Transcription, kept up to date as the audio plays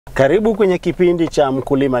Karibu kwenye kipindi cha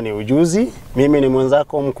Mkulima ni Ujuzi. Mimi ni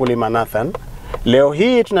mwenzako Mkulima Nathan. Leo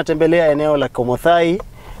hii tunatembelea eneo la Komothai,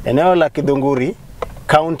 eneo la Kidhunguri,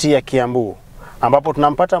 kaunti ya Kiambu, ambapo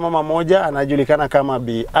tunampata mama moja anajulikana kama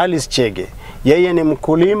Bi Alice Chege. Yeye ni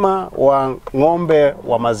mkulima wa ng'ombe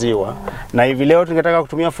wa maziwa, na hivi leo tungetaka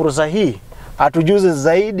kutumia fursa hii atujuze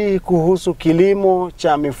zaidi kuhusu kilimo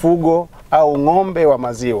cha mifugo au ng'ombe wa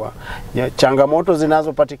maziwa, changamoto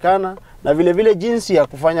zinazopatikana na vile vile jinsi ya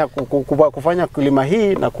kufanya kulima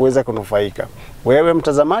hii na kuweza kunufaika. Wewe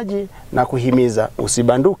mtazamaji, na kuhimiza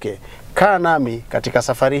usibanduke. Kaa nami katika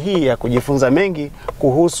safari hii ya kujifunza mengi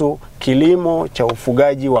kuhusu kilimo cha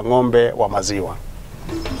ufugaji wa ng'ombe wa maziwa.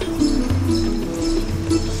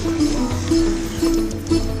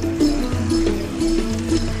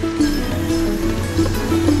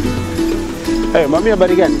 Hey, mami,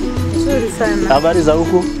 habari gani? Nzuri sana. Habari za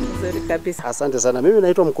huku? Nzuri kabisa. Asante sana. Mimi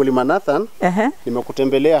naitwa Mkulima Nathan.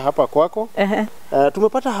 Nimekutembelea hapa kwako.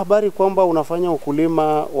 Tumepata habari kwamba unafanya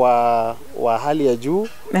ukulima wa hali ya juu,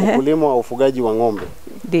 ukulima wa ufugaji wa ng'ombe.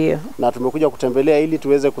 Ndio. Na tumekuja kutembelea ili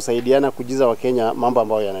tuweze kusaidiana kujiza Wakenya mambo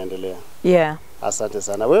ambayo yanaendelea. Yeah. Asante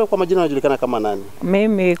sana. Wewe kwa majina unajulikana kama nani?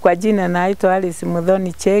 Mimi kwa jina naitwa Alice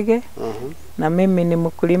Mudhoni Chege. Na mimi ni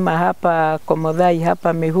mkulima hapa Komothai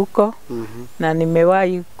hapa Mihuko. Na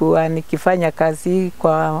nimewahi kuwa nikifanya kazi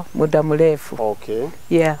kwa muda mrefu. Okay.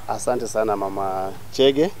 Yeah. Asante sana mama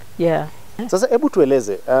Chege. Yeah. Sasa hebu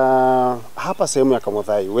tueleze hapa sehemu ya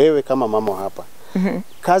Komothai, wewe kama mama hapa,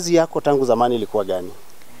 kazi yako tangu zamani ilikuwa gani?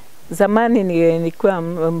 Zamani nilikuwa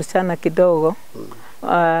msichana kidogo.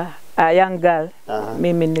 A young girl.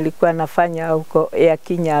 Mimi nilikuwa nafanya huko ya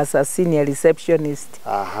Kenya as a senior receptionist.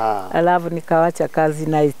 Alafu nikawacha kazi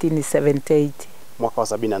 1978. Mwaka wa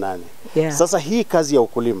 78. Yeah. Sasa hii kazi ya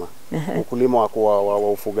ukulima, ukulima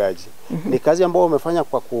wa ufugaji, ni kazi ambayo umefanya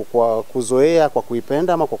kwa kuzoea, kwa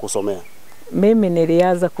kuipenda ama kwa kusomea? Mimi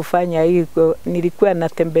nilianza kufanya hii, nilikuwa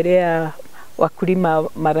natembelea wakulima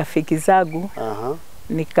marafiki zangu.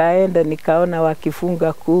 Nikaenda nikaona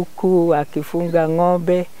wakifunga kuku, wakifunga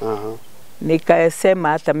ng'ombe. Nikasema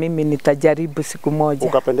hata mimi nitajaribu siku moja.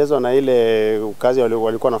 Ukapendezwa na ile kazi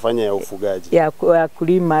walikuwa nafanya ya ufugaji? Ya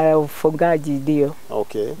kulima ya ufugaji, ndio.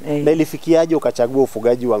 Okay. Na ilifikiaje ukachagua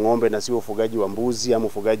ufugaji wa ng'ombe na sio ufugaji wa mbuzi ama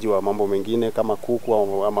ufugaji wa mambo mengine kama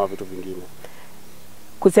kuku ama vitu vingine?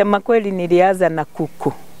 Kusema kweli nilianza na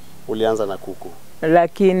kuku. Ulianza na kuku?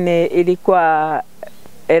 Lakini ilikuwa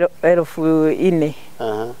 4,000.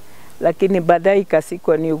 Lakini baadaye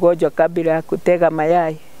ikasikwa ni ugonjwa kabla ya kutega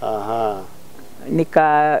mayai.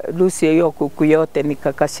 Nikaruhusu hiyo kuku yote,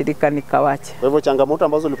 nikakashirika, nikawacha. Kwa hivyo changamoto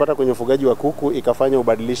ambazo ulipata kwenye ufugaji wa kuku ikafanya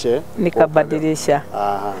ubadilishe? Nikabadilisha.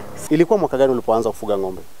 Ilikuwa mwaka gani ulipoanza kufuga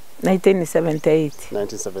ng'ombe? 1978.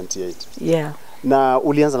 1978. Yeah. Na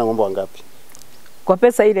ulianza na ng'ombe wangapi? Kwa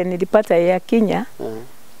pesa ile nilipata ya Kenya,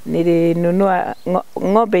 nilinunua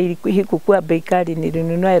ng'ombe ilikuwa bei kali,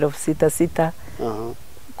 nilinunua 6,600.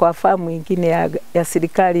 Kwa famu nyingine ya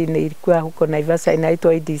serikali ilikuwa huko Naivasha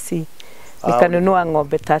inaitwa IDC. Nikanunua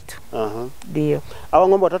ng'ombe 3. Ndio. Hao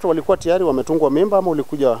ng'ombe 3 walikuwa tayari wametungwa mimba ama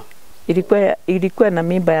ulikuja? Ilikuwa na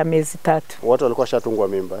mimba ya miezi 3. Wote walikuwa shatungwa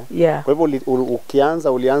mimba? Yeah. Kwa hivyo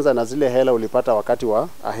ulianza na zile hela ulipata wakati wa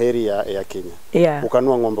aheri ya Kenya. Yeah.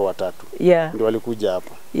 Ukanua ng'ombe 3. Yeah. Ndio walikuja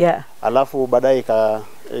hapa. Yeah. Alafu baadaye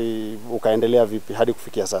ukaendelea vipi hadi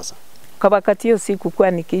kufikia sasa? Kwa wakati hiyo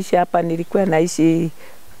sikuwa nikiishi hapa, nilikuwa naishi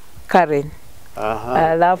Karen.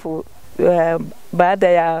 Alafu baada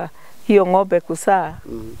ya hiyo ng'ombe kusaa,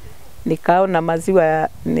 nikaona maziwa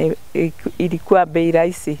ilikuwa bei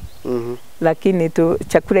rahisi. Lakini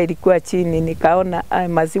chakula ilikuwa chini, nikaona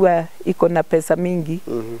maziwa iko na pesa mingi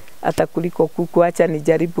hata kuliko kuku, acha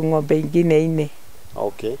nijaribu ng'ombe ingine 4.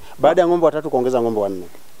 Okay. Baada ya ng'ombe 3 kuongeza ng'ombe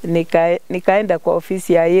 4. Nikaenda kwa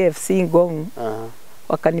ofisi ya AFC Ngong.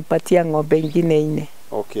 Wakanipatia ng'ombe ingine 4.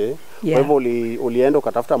 Okay. Yeah. Kwa hivyo ulienda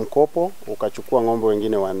ukatafuta mkopo ukachukua ng'ombe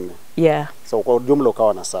wengine 4. Yeah. So kwa jumla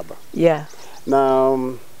ukawa na 7. Yeah. Na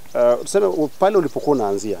tuseme pale ulipokuwa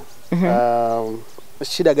unaanzia,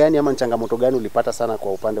 shida gani ama changamoto gani ulipata sana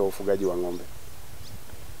kwa upande wa ufugaji wa ng'ombe?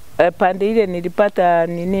 Pande ile nilipata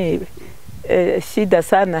shida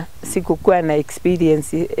sana, sikukuwa na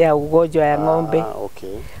experience ya ugonjwa ya ng'ombe.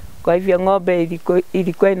 Okay. Kwa hivyo ng'ombe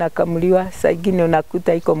ilikuwa inakamuliwa, saa ingine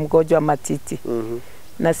unakuta iko mgonjwa matiti.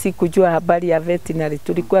 Na sikujua habari ya veterinary,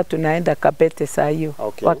 tulikuwa tunaenda Kabete saa hiyo.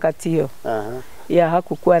 Okay. Wakati hiyo. Ya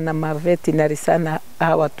hakukuwa na veterinary sana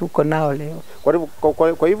hawa tuko nao leo.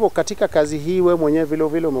 Kwa hivyo katika kazi hii wewe mwenyewe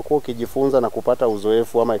vile umekuwa ukijifunza na kupata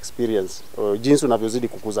uzoefu ama experience jinsi unavyozidi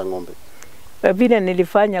kukuza ng'ombe? Vile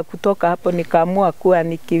nilifanya kutoka hapo nikaamua kuwa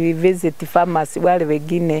nikivisit farmers wale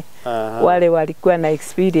wengine wale walikuwa na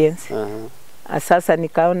experience. Sasa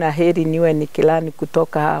nikaona heri niwe nikilani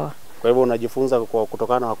kutoka hawa. Kwa hivyo unajifunza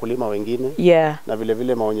kutokana na wakulima wengine? Na vile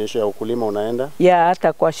vile maonyesho ya ukulima unaenda?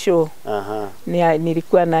 Hata kwa show.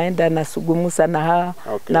 Nilikuwa naenda na sugumusa na hawa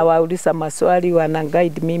na wauliza maswali, wana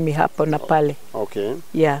guide mimi hapo na pale.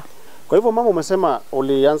 Kwa hivyo mama, umesema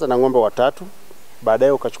ulianza na ng'ombe 3,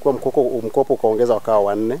 baadaye ukachukua mkopo ukaongeza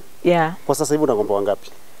wakawa 4. Kwa sasa hivi una ng'ombe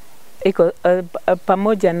wangapi? Iko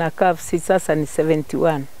pamoja na calves sasa ni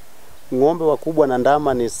 71. Ng'ombe wakubwa na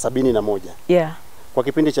ndama ni 71. Kwa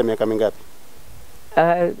kipindi cha miaka mingapi?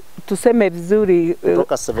 Tuseme vizuri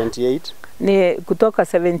kutoka 78. Ni kutoka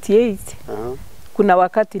 78. Kuna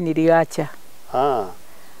wakati niliacha.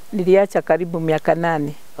 Niliacha karibu miaka 8.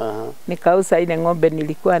 Nikauza ile ng'ombe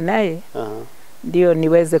nilikuwa naye. Ndio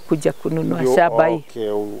niweze kuja kununua shamba hii.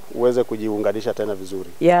 Uweze kujiunganisha tena vizuri.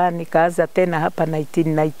 Nikaanza tena hapa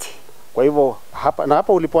 1990. Kwa hivyo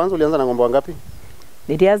hapa ulipoanza ulianza na ng'ombe wangapi?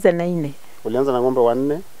 Nilianza na 4. Ulianza na ng'ombe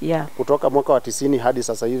 4? Kutoka mwaka wa 90 hadi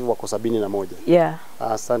sasa hivi wako 71.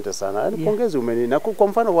 Asante sana. Pongezi na kwa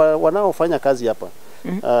mfano wanaofanya kazi hapa.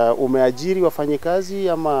 Umeajiri wafanyikazi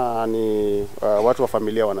ama ni watu wa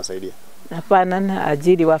familia wanasaidia? Hapana, na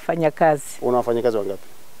ajiri wafanya kazi. Una wafanyikazi wangapi?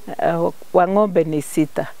 Wa ng'ombe ni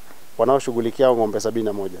 6. Wanaoshughulikia ng'ombe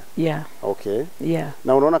 71?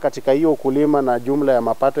 Na unaona katika hiyo ukulima na jumla ya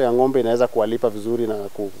mapato ya ng'ombe inaweza kuwalipa vizuri na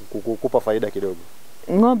kukupa faida kidogo?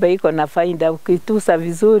 Ng'ombe iko na faida, ukitusa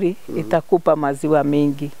vizuri itakupa maziwa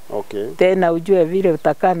mengi. Tena ujue vile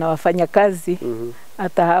utakaa na wafanya kazi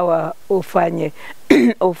hata hawa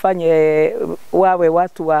ufanye wawe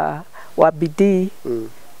watu wa bidii.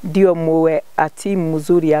 Ndio muwe atimu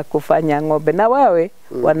mzuri ya kufanya ng'ombe na wawe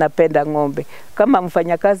wanapenda ng'ombe. Kama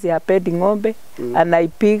mfanyakazi hapendi ng'ombe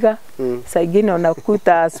anaipiga, saa ingine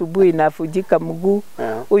unakuta asubuhi inafujika mguu,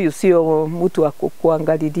 huyu sio mtu wa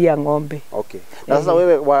kuangalilia ng'ombe. Na sasa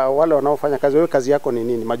wewe wale wanaofanya kazi, wewe kazi yako ni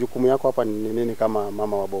nini? Majukumu yako hapa ni nini kama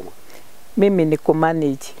mama wa boma? Mimi ni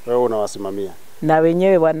kumanage. Wewe unawasimamia? Na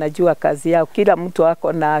wenyewe wanajua kazi yao, kila mtu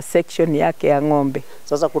wako na section yake ya ng'ombe.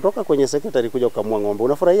 Sasa kutoka kwenye secretary kuja ukamua ng'ombe,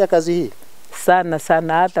 unafurahia kazi hii? Sana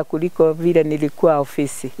sana, hata kuliko vile nilikuwa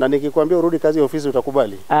ofisi. Na nikikwambia urudi kazi ya ofisi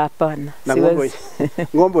utakubali? Hapana. Na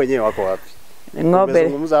ng'ombe wenyewe wako wapi? Ng'ombe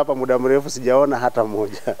nimezungumza hapa muda mrefu sijaona hata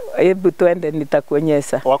mmoja. Hebu tuende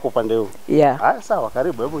nitakuonyesha. Wako pande huu? Haya, sawa,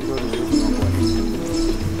 karibu, hebu njoo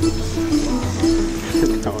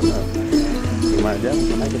naona maajabu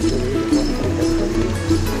manake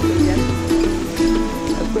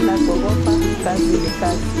kuna kuogopa, kazi ni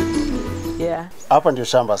kazi. Hapa ndio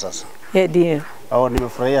shamba sasa. Ndio.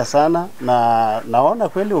 Nimefurahia sana na naona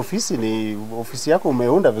kweli ofisi yako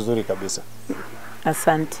umeunda vizuri kabisa.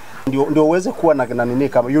 Asante. Ndio uweze kuwa na nini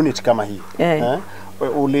kama unit kama hii.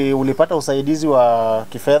 Ulipata usaidizi wa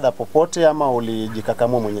kifedha popote ama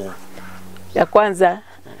ulijikakamua mwenyewe? Ya kwanza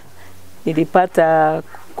nilipata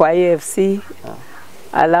kwa AFC.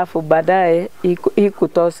 Alafu baadaye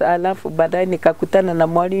ikutosa, alafu baadaye nikakutana na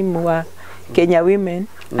mwalimu wa Kenya Women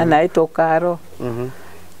anaitwa KARI.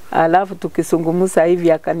 Alafu tukisungumuza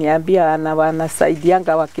hivi akaniambia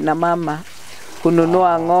wanasaidianga wakina mama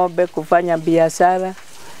kununua ng'ombe, kufanya biashara.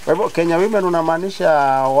 Kwa hivyo Kenya Women unamaanisha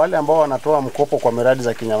wale ambao wanatoa mkopo kwa miradi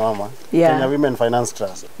za kina mama? Kenya Women Finance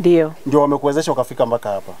Trust. Ndio wamekuwezesha ukafika mpaka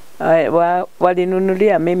hapa?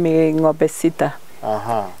 Walinunulia mimi ng'ombe 6.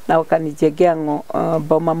 Na wakanijengea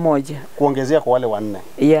boma moja. Kuongezea kwa wale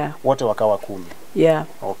 4? Wote wakawa 10?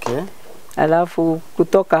 Alafu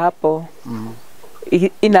kutoka hapo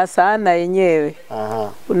ina sana yenyewe.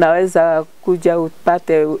 Unaweza kuja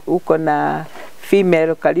upate uko na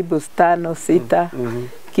female karibu 5, 6.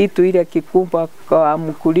 Kitu ile kikubwa kwa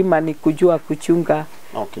mkulima ni kujua kuchunga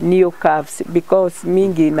new calves, because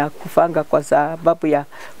mingi na kufanga kwa sababu ya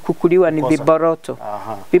kukuliwa ni viboroto.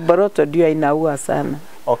 Viboroto ndio inaua sana.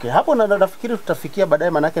 Hapo nafikiri tutafikia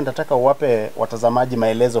baadaye, manake nitataka uwape watazamaji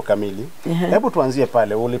maelezo kamili. Hebu tuanzie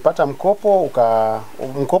pale. Ulipata mkopo,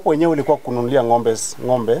 mkopo wenyewe ulikuwa kununulia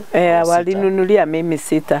ng'ombe? Walinunulia mimi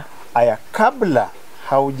 6. Kabla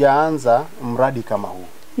haujaanza mradi kama huu,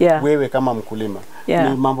 wewe kama mkulima,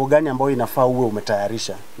 ni mambo gani ambayo inafaa uwe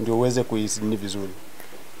umetayarisha ndio uweze kuisimamia vizuri?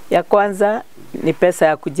 Ya kwanza ni pesa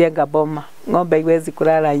ya kujenga boma. Ng'ombe haiwezi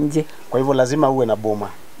kulala nje. Kwa hivyo lazima uwe na boma.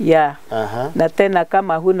 Yeah. Na tena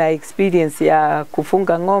kama huna experience ya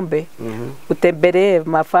kufunga ng'ombe, utembelee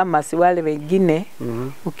mafamasi wale wengine,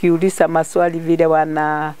 ukiuliza maswali vile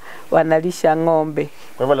wanalisha ng'ombe.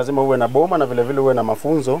 Kwa hivyo lazima uwe na boma na vile vile uwe na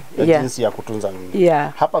mafunzo ya jinsi ya kutunza ng'ombe.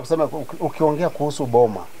 Hapa kusema ukiongea kuhusu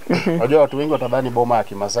boma, unajua watu wengi watadhani boma ya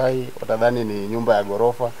Kimasai, watadhani ni nyumba ya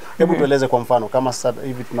gorofa. Hebu tueleze kwa mfano kama sasa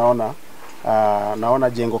hivi tunaona naona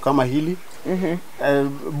jengo kama hili.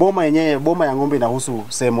 Boma yenyewe, boma ya ng'ombe inahusu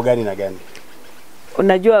sehemu gani na gani?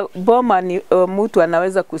 Unajua boma ni mtu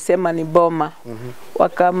anaweza kusema ni boma.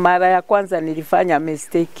 Mara ya kwanza nilifanya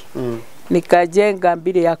mistake. Nikajenga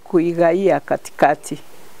mbili ya kuigaia katikati.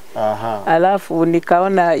 Alafu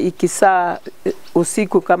nikaona ikisaa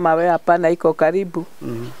usiku kama wewe hapana iko karibu,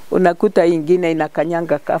 unakuta ingine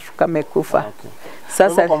inakanyanga kafu kamekufa.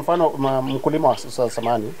 Sasa kwa mfano mkulima wa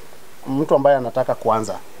samani, mtu ambaye anataka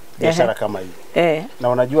kuanza biashara kama hii. Na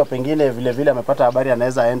unajua pengine vile vile amepata habari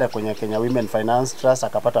anaweza aenda kwenye Kenya Women Finance Trust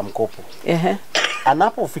akapata mkopo.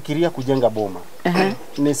 Anapofikiria kujenga boma,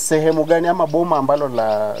 ni sehemu gani ama boma ambalo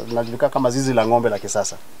linajulikana kama zizi la ng'ombe la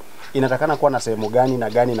kisasa, inatakana kuwa na sehemu gani na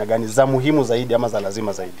gani na gani za muhimu zaidi ama za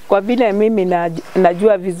lazima zaidi? Kwa vile mimi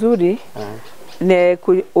najua vizuri,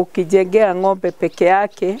 ukijengea ng'ombe peke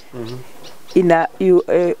yake,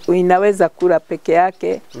 inaweza kula peke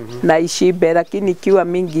yake na ishibe, lakini ikiwa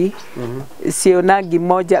mingi sionagi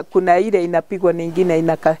moja, kuna ile inapigwa nyingine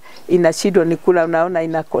inashindwa ni kula, unaona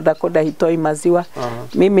inakoda hitoi maziwa.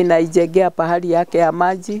 Mimi naijengea pahali yake ya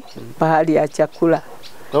maji, pahali ya chakula.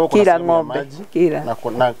 Kila ng'ombe,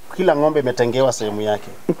 na kila ng'ombe imetengewa sehemu yake.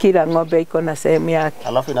 Kila ng'ombe iko na sehemu yake.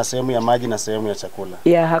 Alafu ina sehemu ya maji na sehemu ya chakula.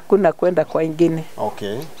 Hakuna kwenda kwa ingine.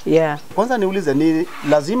 Kwanza niulize, ni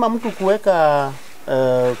lazima mtu kuweka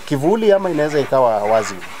kivuli ama inaweza ikawa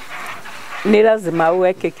wazi? Ni lazima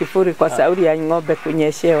uweke kivuli kwa sababu ya ng'ombe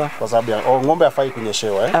kunyeshewa. Kwa sababu ya ng'ombe hafai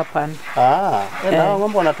kunyeshewa Hapana. Na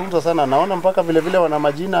ng'ombe wanatunzwa sana. Naona mpaka vile vile wana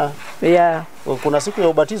majina. Kuna siku ya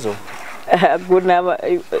ubatizo. Kuna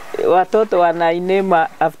watoto wanainema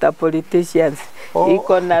after politicians.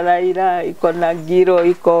 Iko na Raila, iko na Giro,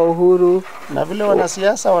 iko Uhuru. Na vile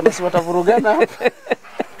wanasiasa watavurugana hapa.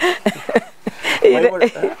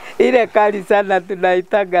 Ile kali sana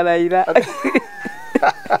tunaitaga Raila.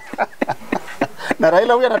 Na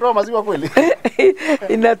Raila huyu anatoa maziwa kweli?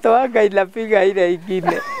 Inatoaga inapiga ile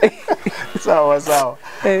ingine. Sawa.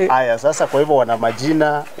 Haya, sasa kwa hivyo wana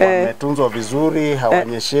majina, wametunzwa vizuri,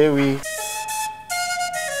 hawanyeshewi.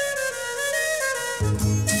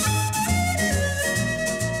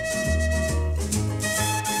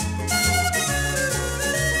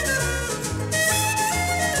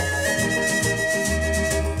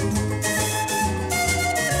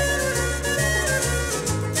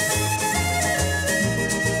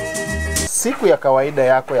 Siku ya kawaida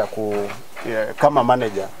yako kama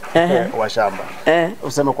manager wa shamba,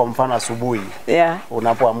 useme kwa mfano asubuhi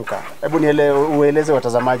unapoamka, hebu ueleze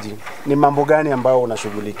watazamaji ni mambo gani ambayo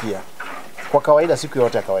unashughulikia kwa kawaida siku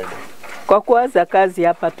yote ya kawaida? Kwa kuanza kazi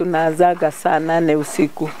hapa tunaanzaga saa 8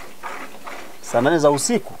 usiku. Saa 8 za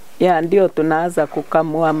usiku? Ndio tunaanza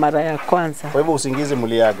kukamua mara ya kwanza. Kwa hivyo usingizi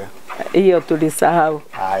mliaga? Hiyo tulisahau.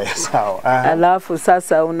 Sawa. Alafu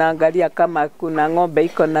sasa unaangalia kama kuna ng'ombe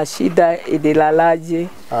iko na shida ililalaje.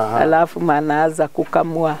 Alafu manaanza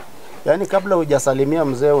kukamua. Yaani kabla hujasalimia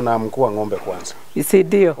mzee unaamkua ng'ombe kwanza?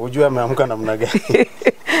 Ndio. Ujue ameamka namna gani?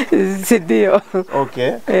 Ndio.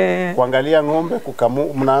 Kuangalia ng'ombe,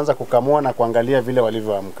 mnaanza kukamua na kuangalia vile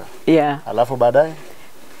walivyoamka. Alafu baadaye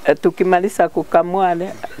tukimaliza kukamua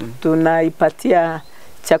tunaipatia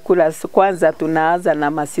chakula. Kwanza tunaanza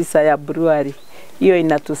na masisa ya brewery. Hiyo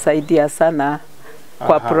inatusaidia sana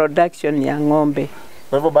kwa production ya ng'ombe.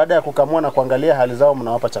 Kwa hivyo baada ya kukamua na kuangalia hali zao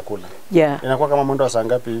mnawapa chakula? Inakuwa kama mwendo wa saa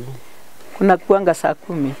ngapi hivi? Kuna kuanga saa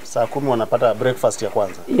 10. Saa 10 wanapata breakfast ya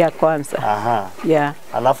kwanza? Ya kwanza.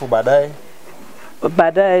 Alafu baadaye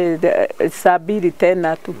saa 2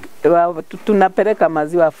 tena tunapeleka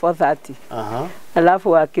maziwa 4:30.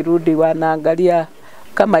 Alafu wakirudi wanaangalia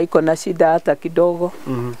kama iko na shida hata kidogo,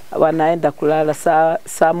 wanaenda kulala. Saa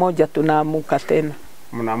 1 tunaamuka tena.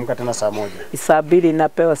 Mnaamka tena saa 1? Saa 2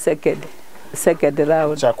 napewa second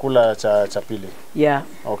round. Chakula cha pili?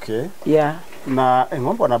 Na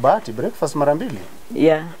ng'ombe wana bahati breakfast mara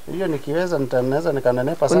 2? Hiyo nikiweza naweza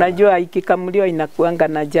nikanenepa sana. Unajua ikikamuliwa inakuanga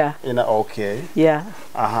na njaa.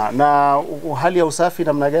 Na hali ya usafi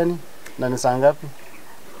namna gani? Na ni saa ngapi?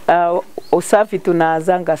 Usafi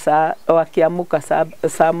tunaanzanga wakiamuka saa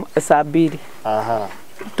 2.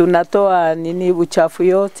 Tunatoa uchafu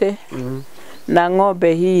yote. Na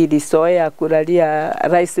ng'ombe hii ilizoea kulalia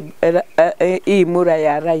rice, hii mura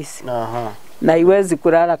ya rice. na iwezi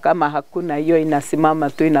kulala kama hakuna hiyo, inasimama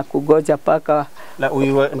tu inakugoja paka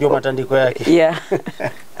ndio matandiko yake. Yeah.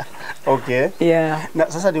 Okay. Yeah.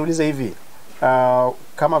 Na sasa niulize hivi,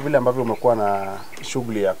 kama vile ambavyo umekuwa na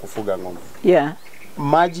shughuli ya kufuga ng'ombe. Yeah.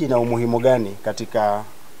 Maji na umuhimu gani katika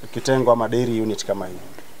kitengo ama dairy unit kama hii?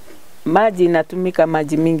 Maji inatumika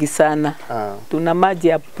maji mingi sana. Tuna maji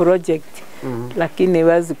ya project lakini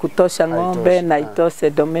iwezi kutosha ng'ombe na itoshe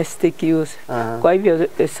domestic use. Kwa hivyo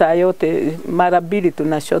saa yote mara mbili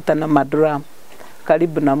tunashota na madrum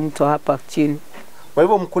karibu na mto hapa chini. Kwa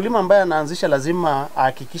hivyo mkulima ambaye anaanzisha lazima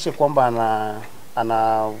ahakikishe kwamba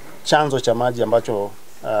ana chanzo cha maji ambacho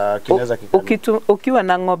kinaweza ukiwa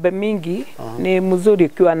na ng'ombe mingi ni mzuri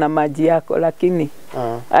ukiwa na maji yako, lakini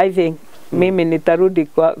I think mimi nitarudi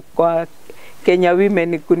kwa Kenya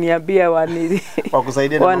women kuniambia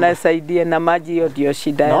wanasaidia na maji, hiyo ndio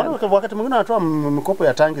shida yao. Wakati mwingine wanatoa mikopo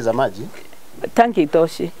ya tangi za maji. Tangi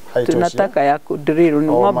itoshi. Tunataka ya kudrill,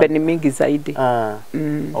 ng'ombe ni mingi zaidi.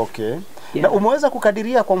 Okay. Yeah. Na umeweza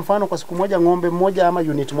kukadiria kwa mfano kwa siku moja ng'ombe moja ama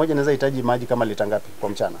unit moja inaweza hitaji maji kama lita ngapi kwa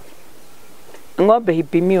mchana? Ng'ombe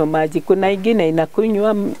hipimiwa maji. Kuna ingine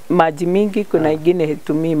inakunywa maji mingi, kuna ingine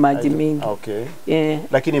hitumii maji mingi. Okay. Yeah.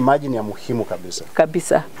 Lakini maji ni ya muhimu kabisa.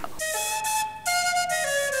 Kabisa.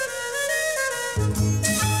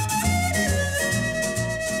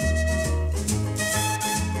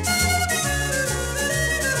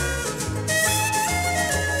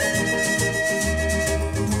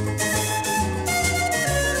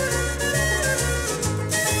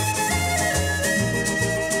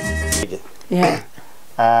 Yeah.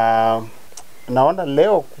 Naona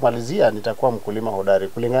leo kumalizia nitakuwa mkulima hodari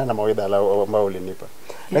kulingana na mawaidha ambayo ulinipa.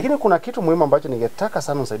 Lakini kuna kitu muhimu ambacho ningetaka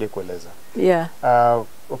sana unisaidie kueleza. Yeah.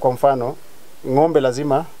 Kwa mfano ng'ombe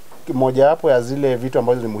lazima moja wapo ya zile vitu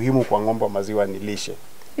ambazo ni muhimu kwa ng'ombe wa maziwa ni lishe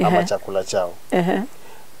ama chakula chao.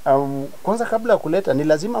 Kwanza kabla ya kuleta ni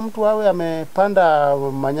lazima mtu awe amepanda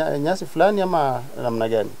nyasi fulani ama namna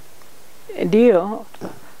gani? Ndio.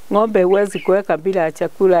 Ng'ombe huwezi kuweka bila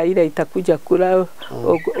chakula, ile itakuja kula.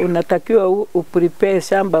 Unatakiwa uprepare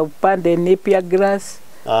shamba, upande napier grass.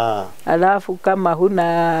 Alafu kama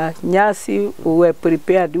huna nyasi uwe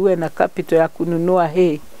prepared, uwe na capital ya kununua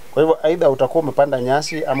hay. Kwa hivyo aidha utakuwa umepanda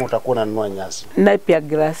nyasi ama utakuwa unanunua nyasi. Napier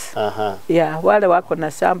grass. Yeah, wale wako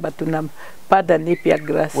na shamba tunapanda napier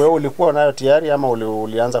grass. Wewe ulikuwa unayo tayari ama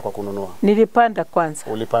ulianza kwa kununua? Nilipanda kwanza.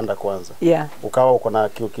 Ulipanda kwanza. Yeah. Ukawa uko na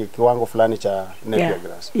kiwango fulani cha napier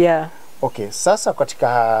grass. Yeah. Okay, sasa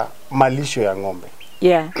katika malisho ya ng'ombe.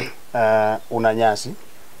 Yeah. Una nyasi.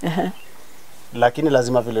 Lakini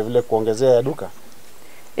lazima vile vile kuongezea ya duka.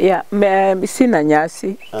 Yeah, sina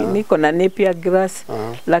nyasi, niko na napier grass,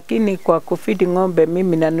 lakini kwa kufidi ng'ombe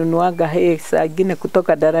mimi nanunuaga hay saa ingine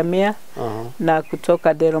kutoka Daramea na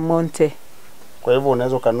kutoka Del Monte. Kwa hivyo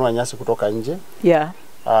unaweza kununua nyasi kutoka nje? Yeah.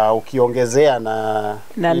 Ukiongezea na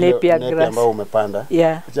napier grass ambayo umepanda.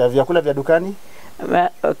 Yeah. Vyakula vya dukani?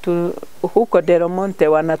 Huko Del Monte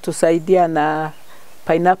wanatusaidia na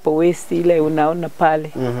pineapple waste ile unaona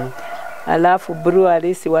pale. Alafu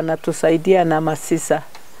breweries wanatusaidia na masisa.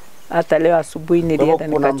 Hata leo asubuhi nilienda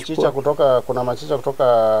nikachukua. Kuna machicha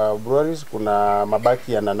kutoka breweries, kuna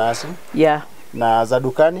mabaki ya nanasi. Yeah. Na za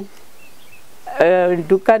dukani?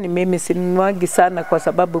 Dukani mimi sinunuagi sana kwa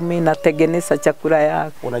sababu mimi natengeneza chakula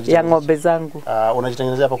ya ng'ombe zangu.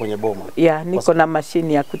 Unajitengenezea hapa kwenye boma? Yeah, niko na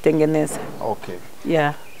mashini ya kutengeneza. Okay.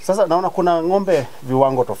 Yeah. Sasa naona kuna ng'ombe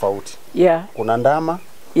viwango tofauti. Yeah. Kuna ndama.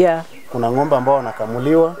 Yeah. Kuna ng'ombe ambao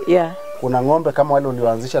wanakamuliwa. Yeah. Kuna ng'ombe kama wale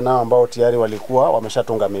ulioanzisha nao ambao tayari walikuwa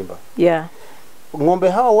wameshatunga mimba. Yeah. Ng'ombe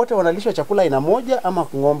hao wote wanalishwa chakula aina moja ama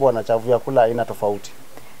ng'ombe wanachavua kula aina tofauti?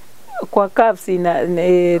 Kwa calves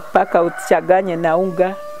paka uchanganye na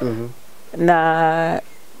unga. Na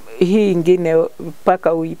hii ingine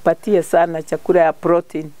paka uipatie sana chakula ya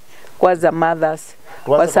protein kwanza mothers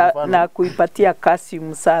na kuipatia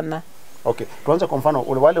calcium sana. Okay, tuanze kwa mfano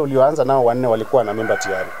wale ulioanza nao wanne walikuwa na mimba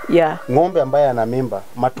tayari. Yeah. Ng'ombe ambaye ana mimba,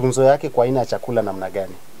 matunzo yake kwa aina ya chakula namna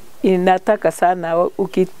gani? Inataka sana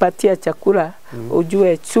ukipatia chakula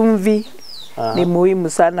ujue chumvi ni muhimu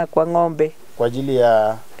sana kwa ng'ombe. Kwa ajili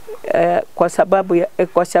ya kwa sababu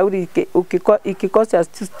kwa shauri ikikosa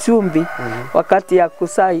chumvi wakati ya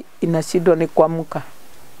kusaa inashindwa ni kuamka.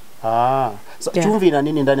 So, chumvi ina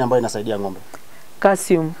nini ndani ambayo inasaidia ng'ombe?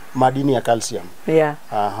 Calcium. Madini ya calcium. Yeah.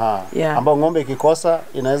 Yeah. Ambao ng'ombe ikikosa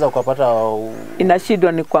inaweza ukapata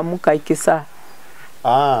inashindwa ni kuamka ikisaa.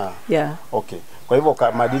 Yeah. Okay. Kwa hivyo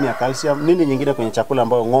madini ya calcium, nini nyingine kwenye chakula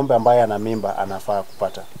ambayo ng'ombe ambaye ana mimba anafaa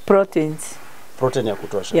kupata? Proteins. Protein ya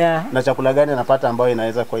kutosha. Yeah. Na chakula gani anapata ambayo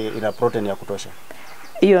inaweza ina protein ya kutosha?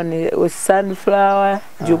 Hiyo ni sunflower,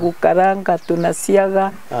 njugu karanga,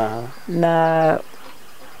 tunasiaga na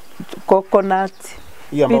coconut.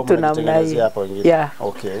 Hiyo ambayo mnatengenezea hapo wengine. Yeah.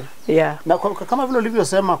 Okay. Yeah. Na kama vile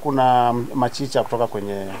ulivyosema kuna machicha kutoka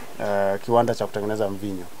kwenye kiwanda cha kutengeneza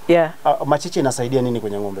mvinyo. Yeah. Machicha inasaidia nini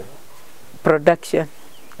kwenye ng'ombe? Production.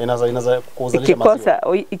 Inaweza kuzalisha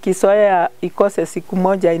maziwa. Ikisoea ikose siku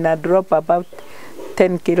moja ina drop about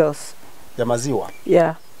 10 kilos ya maziwa.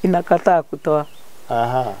 Yeah, inakataa kutoa.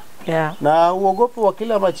 Aha. Yeah. Na uogopo wa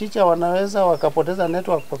kila machicha wanaweza wakapoteza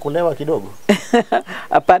network kwa kulewa kidogo?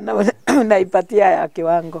 Hapana, unaipatia ya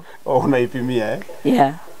kiwango. Unaipimia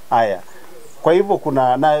Yeah. Haya. Kwa hivyo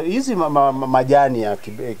kuna na hizi majani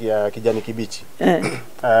ya kijani kibichi.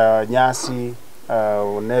 Nyasi,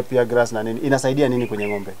 napier grass na nini inasaidia nini kwenye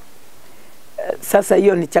ng'ombe? Sasa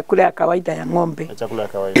hiyo ni chakula ya kawaida ya ng'ombe. Chakula ya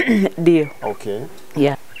kawaida. Ndio. Okay.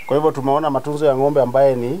 Yeah. Kwa hivyo tumeona matunzo ya ng'ombe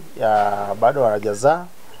ambaye ni ya bado hajazaa.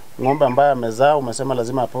 Ng'ombe ambaye amezaa umesema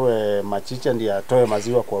lazima apewe machicha ndiye atoe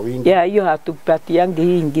maziwa kwa wingi. Yeah, hiyo hatupatiangi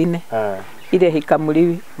hii nyingine. Ile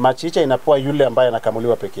hikamuliwi. Machicha inapewa yule ambaye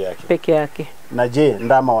anakamuliwa peke yake. Peke yake. Na je,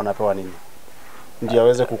 ndama wanapewa nini? Ndio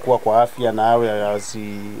aweze kukua kwa afya na awe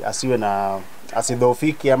asiwe na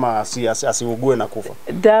asidhofiki ama asiugue na kufa.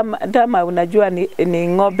 Ndama unajua ni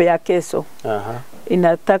ng'ombe ya kesho.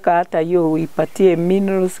 Inataka hata hiyo uipatie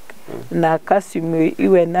minerals na calcium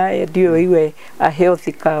iwe naye ndio iwe a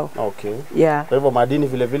healthy cow. Okay. Yeah. Kwa hivyo madini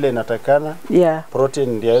vile vile inatakana. Yeah. Protein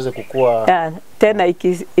ndio aweze kukua. Yeah. Tena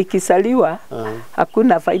ikisaliwa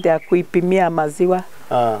hakuna faida ya kuipimia maziwa.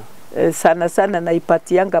 Sana sana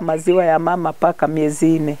naipatianga maziwa ya mama paka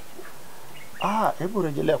miezi 4. Hebu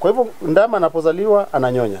rejelea. Kwa hivyo ndama anapozaliwa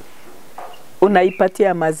ananyonya.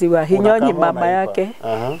 Unaipatia maziwa, hinyonyi mama yake.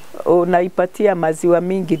 Unaipatia maziwa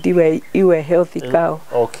mingi ndiwe iwe healthy cow.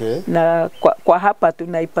 Okay. Na kwa hapa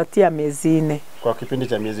tunaipatia miezi 4. Kwa kipindi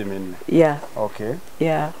cha miezi 4. Yeah. Okay.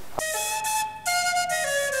 Yeah.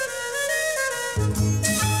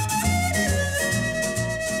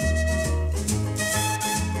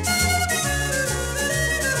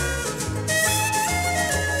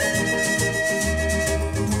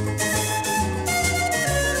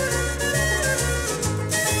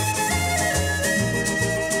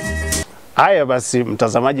 Haya basi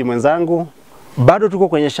mtazamaji mwenzangu, bado tuko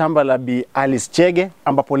kwenye shamba la Bi Alice Chege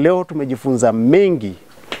ambapo leo tumejifunza mengi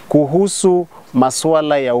kuhusu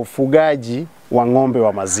masuala ya ufugaji wa ng'ombe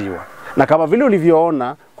wa maziwa. Na kama vile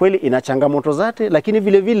ulivyoona kweli ina changamoto zake, lakini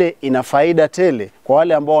vile vile ina faida tele kwa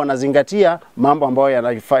wale ambao wanazingatia mambo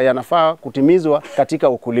ambayo yanafaa kutimizwa katika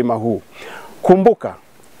ukulima huu. Kumbuka,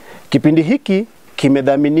 kipindi hiki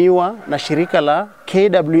kimedhaminiwa na shirika la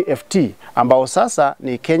KWFT ambao sasa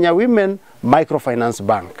ni Kenya Women Microfinance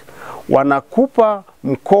Bank. Wanakupa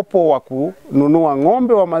mkopo wa kununua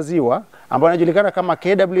ng'ombe wa maziwa ambao unajulikana kama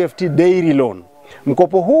KWFT Dairy Loan.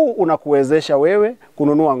 Mkopo huu unakuwezesha wewe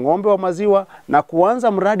kununua ng'ombe wa maziwa na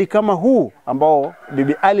kuanza mradi kama huu ambao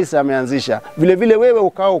Bibi Alice ameanzisha. Vile vile wewe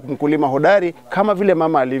ukao mkulima hodari kama vile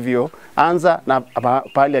mama alivyoanza na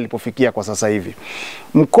pale alipofikia kwa sasa hivi.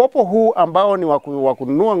 Mkopo huu ambao ni wa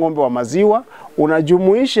kununua ng'ombe wa maziwa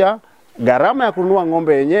unajumuisha gharama ya kununua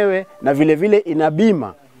ng'ombe yenyewe na vile vile ina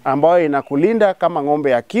bima ambayo inakulinda kama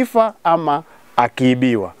ng'ombe akifa ama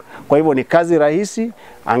akiibiwa. Kwa hivyo ni kazi rahisi,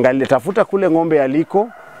 angalia tafuta kule ng'ombe aliko,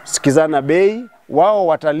 sikizana bei, wao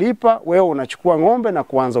watalipa, wewe unachukua ng'ombe na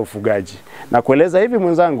kuanza ufugaji. Na kueleza hivi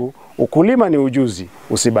mwenzangu, ukulima ni ujuzi,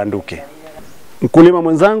 usibanduke. Mkulima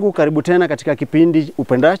mwenzangu, karibu tena katika kipindi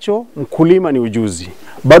upendacho, Mkulima ni Ujuzi.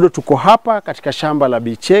 Bado tuko hapa katika shamba la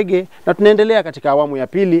Bi Chege na tunaendelea katika awamu ya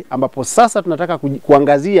pili ambapo sasa tunataka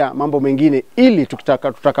kuangazia mambo mengine ili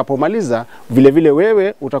tutakapomaliza vile vile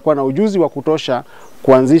wewe utakuwa na ujuzi wa kutosha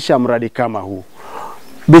kuanzisha mradi kama huu.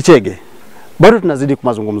 Bi Chege, bado tunazidi kwa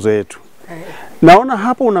mazungumzo yetu. Naona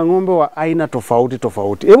hapo una ng'ombe wa aina tofauti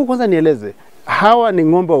tofauti. Hebu kwanza nieleze, hawa ni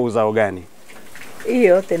ng'ombe wa uzao gani? Hii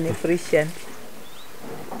yote ni Friesian.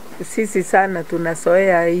 Sisi sana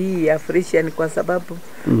tunasoea hii ya Friesian kwa sababu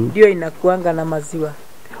ndio inakuanga na maziwa.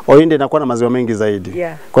 Oinde inakuwa na maziwa mengi zaidi.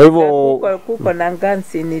 Yeah. Kwa hivyo kuko na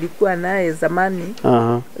ngansi nilikuwa naye zamani.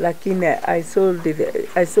 Lakini I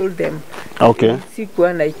sold them. Okay.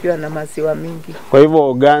 Sikuwa na ikiwa na maziwa mingi. Kwa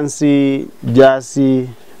hivyo gansi, jasi,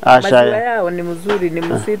 maziwa yao ni mzuri, ni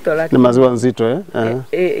mzito lakini ni maziwa nzito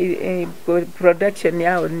production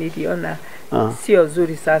yao niliona sio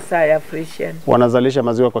nzuri sasa ya Friesian. Wanazalisha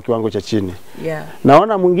maziwa kwa kiwango cha chini. Yeah.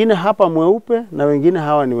 Naona mwingine hapa mweupe na wengine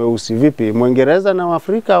hawa ni weusi. Vipi? Mwingereza na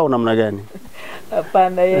Waafrika au namna gani?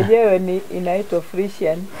 Hapana, yenyewe ni inaitwa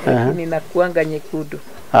Friesian lakini inakuanga nyekundu.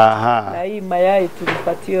 Na hii mayai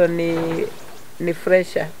tulipatio ni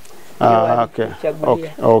fresher. Okay.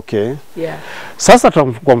 Okay. Yeah. Sasa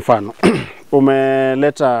kwa mfano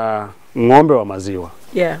umeleta ng'ombe wa maziwa.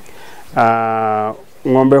 Yeah.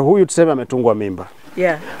 Ng'ombe huyu tuseme ametungwa mimba.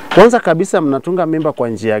 Yeah. Kwanza kabisa mnatunga mimba kwa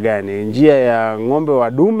njia gani? Njia ya ng'ombe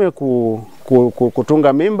wa dume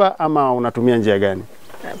kutunga mimba ama unatumia njia gani?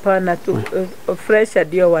 Hapana, fresh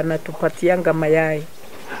ndio wanatupatianga mayai.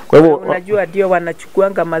 Kwa hivyo unajua ndio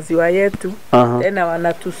wanachukuanga maziwa yetu tena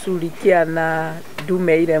wanatusulikia na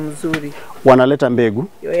dume ile mzuri. Wanaleta mbegu?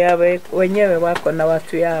 Wenyewe wako na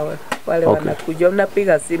watu yao wale wanakuja,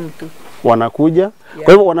 unapiga simu tu. Wanakuja? Yeah.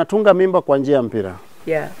 Kwa hivyo wanatunga mimba kwa njia ya mpira?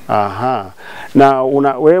 Yeah. Aha. Na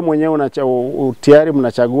wewe mwenyewe tayari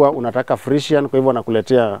mnachagua unataka Frisian, kwa hivyo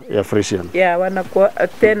wanakuletea ya Frisian. Yeah,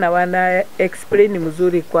 tena wana explain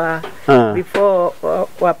mzuri kwa before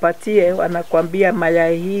wapatie, wanakuambia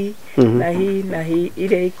mayai hii na hii na hii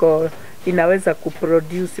ile iko inaweza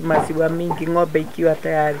kuproduce maziwa mingi ng'ombe ikiwa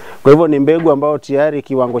tayari. Kwa hivyo ni mbegu ambayo tayari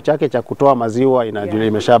kiwango chake cha kutoa maziwa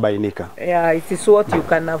imeshabainika. Yeah, it is what you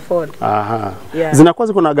can afford. Aha. Yeah. Zinakuwa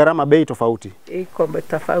ziko na gharama bei tofauti? Iko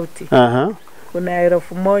tofauti. Kuna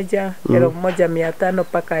 1,000, 1,500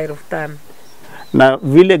 mpaka 5,000. Na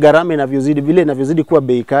vile gharama inavyozidi kuwa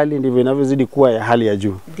bei kali ndivyo inavyozidi kuwa ya hali ya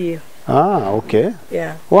juu. Ndio. Okay.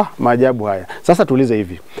 Yeah. Wah, maajabu haya. Sasa tuulize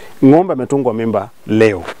hivi. Ng'ombe ametungwa mimba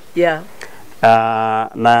leo. Yeah.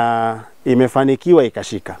 Na imefanikiwa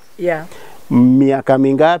ikashika. Yeah. Miaka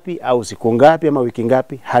mingapi au siku ngapi ama wiki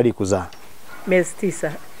ngapi hadi kuzaa? Miezi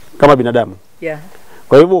 9. Kama binadamu? Yeah.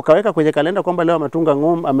 Kwa hivyo ukaweka kwenye kalenda kwamba leo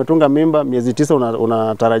ametunga mimba miezi 9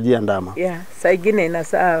 unatarajia ndama. Yeah. Saa ingine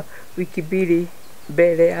inasaa wiki 2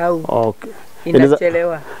 mbele au okay.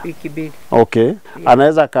 Inachelewa wiki 2. Okay. Yeah.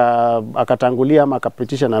 Anaweza akatangulia ama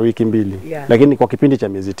akapitisha na wiki 2. Yeah. Lakini kwa kipindi cha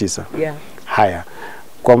miezi 9. Yeah. Haya.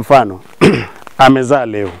 Kwa mfano amezaa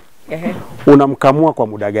leo. Unamkamua kwa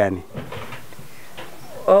muda gani?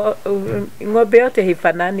 Ng'ombe yote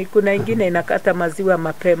hifanani. Kuna ingine inakata maziwa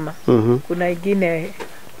mapema. Kuna ingine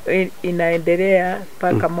inaendelea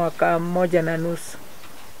mpaka mwaka 1.5.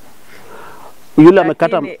 Yule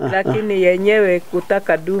amekata lakini yenyewe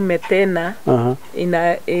kutaka dume tena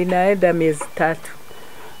inaenda miezi 3.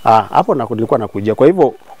 Hapo nilikuwa nakujia. Kwa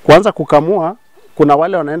hivyo kuanza kukamua kuna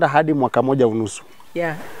wale wanaenda hadi mwaka 1.5.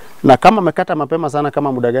 Yeah. Na kama amekata mapema sana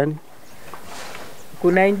kama muda gani?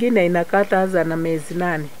 Kuna ingine inakata hasa na miezi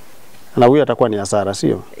 8. Na huyo atakuwa ni hasara,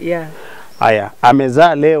 sio? Yeah. Haya,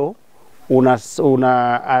 amezaa leo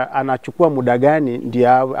anachukua muda gani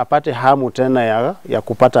ndio apate hamu tena ya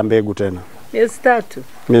kupata mbegu tena? Miezi 3.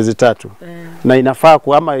 Miezi 3. Na inafaa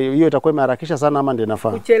ama hiyo itakuwa imeharakisha sana ama ndio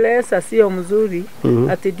inafaa? Kuchelewesha sio mzuri.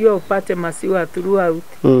 Ati ndio upate maziwa throughout.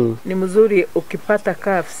 Ni mzuri ukipata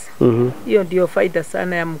calves. Hiyo ndio faida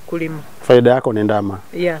sana ya mkulima. Faida yako ni ndama.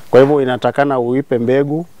 Yeah. Kwa hivyo inatakana uipe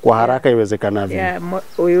mbegu kwa haraka iwezekanavyo. Yeah,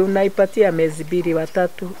 unaipatia miezi 2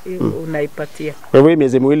 watatu unaipatia. Kwa hivyo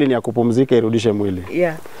miezi 2 ni ya kupumzika irudishe mwili.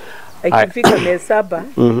 Yeah. Ikifika miezi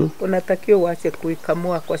 7 unatakiwa uache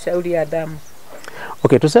kuikamua kwa shauri ya damu.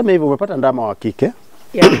 Okay, tuseme hivi umepata ndama wa kike.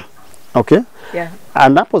 Yeah. Okay? Yeah.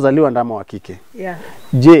 Anapozaliwa ndama wa kike. Yeah.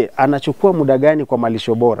 Je, anachukua muda gani kwa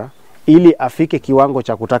malisho bora ili afike kiwango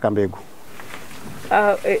cha kutaka mbegu?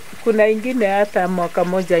 Kuna ingine hata mwaka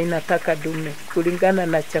 1 inataka dume kulingana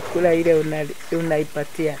na chakula ile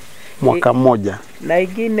unaipatia. Mwaka 1. Na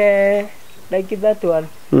ingine like that one.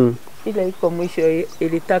 Ile iko mwisho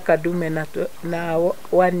ilitaka dume na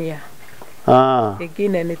 1 year.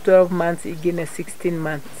 Ingine ni 12 months, ingine 16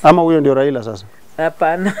 months. Ama huyo ndio Raila sasa?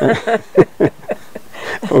 Hapana.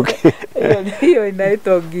 Okay. Hiyo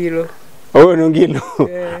inaitwa ngilo. Huyo ni ngilo.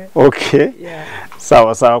 Yeah. Okay. Yeah.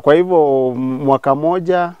 Sawa. Kwa hivyo mwaka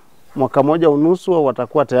 1.5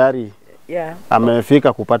 watakuwa tayari. Yeah.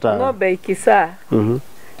 Amefika kupata ng'ombe ikisaa.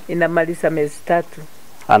 Inamaliza miezi 3.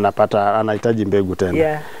 Anahitaji mbegu tena.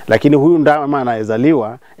 Yeah. Lakini huyu ndama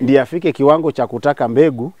anayezaliwa ndiye afike kiwango cha kutaka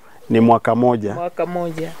mbegu ni mwaka 1. Mwaka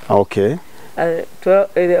 1. Okay.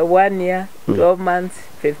 1 year, 12 months,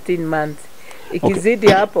 15 months. Ikizidi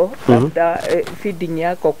hapo labda feeding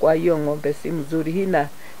yako kwa hiyo ng'ombe si mzuri. Hina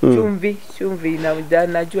chumvi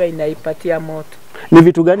najua inaipatia moto. Ni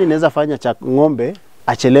vitu gani inaweza fanya cha ng'ombe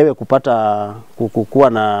achelewe kupata kukua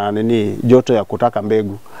na joto ya kutaka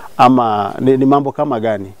mbegu ama ni mambo kama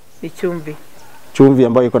gani? Ni chumvi. Chumvi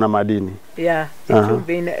ambayo iko na madini. Yeah,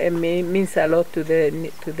 chumvi means a lot to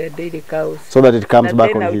the dairy cows. So that it comes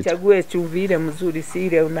back on heat. heat. Uchague chumvi ile mzuri, si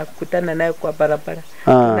ile unakutana nayo kwa barabara.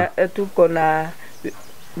 Tuko na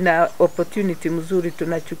opportunity mzuri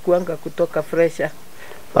tunachukuanga kutoka fresher.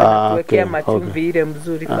 Tuwekea machumvi ile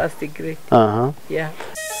mzuri first grade. Yeah.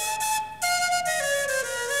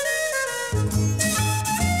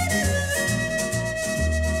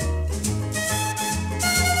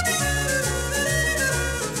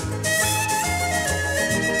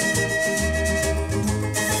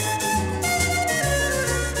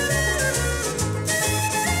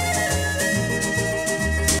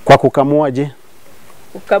 Kwa kukamuaje?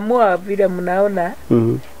 Kukamua vile mnaona,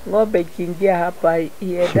 ng'ombe ikiingia hapa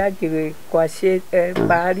iendagi kwa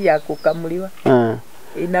bahari ya kukamuliwa.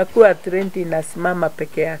 Inakuwa trend inasimama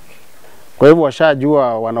peke yake. Kwa hivyo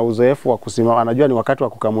washajua, wana uzoefu wa kusimama, anajua ni wakati wa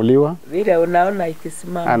kukamuliwa. Vile unaona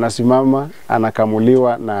ikisimama. Anasimama,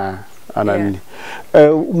 anakamuliwa na nini.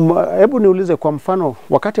 Hebu niulize, kwa mfano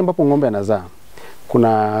wakati ambapo ng'ombe anazaa,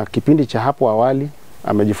 kuna kipindi cha hapo awali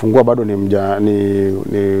amejifungua, bado ni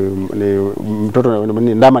mtoto,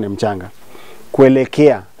 ni ndama, ni mchanga,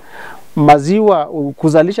 kuelekea maziwa,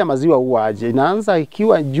 kuzalisha maziwa huwa aje? Inaanza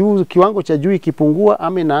ikiwa juu, kiwango cha juu ikipungua,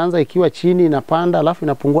 ama inaanza ikiwa chini inapanda alafu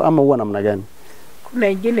inapungua, ama huwa namna gani? Kuna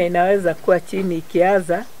ingine inaweza kuwa chini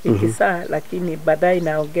ikianza ikisaa, lakini baadaye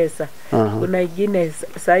inaongeza. Kuna ingine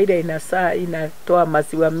saa ile inasaa inatoa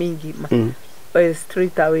maziwa mingi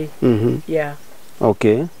straight away. Yeah.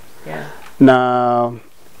 Okay. Yeah. Na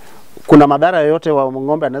kuna madhara yoyote wa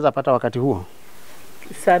ng'ombe anaweza pata wakati huo?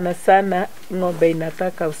 Sana sana ng'ombe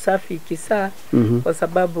inataka usafi ikisaa, kwa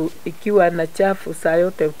sababu ikiwa na chafu saa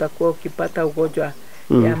yote utakuwa ukipata ugonjwa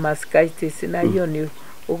ya mastitis, na hiyo ni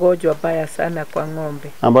ugonjwa baya sana kwa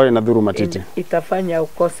ng'ombe ambayo inadhuru matiti. Itafanya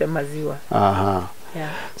ukose maziwa. Aha. Yeah.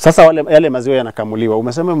 Sasa yale maziwa yanakamuliwa,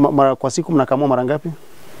 umesema kwa siku mnakamua mara ngapi?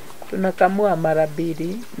 Tunakamua mara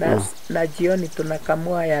 2 na jioni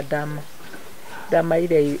tunakamua ya dama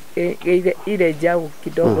ile jau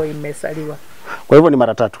kidogo imesaliwa. Kwa hivyo ni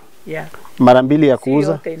mara 3. Yeah. Mara 2 ya kuuza.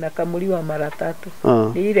 Si yote inakamuliwa mara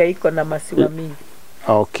 3. Ni ile iko na maziwa mingi.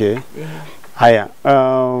 Okay. Yeah. Haya,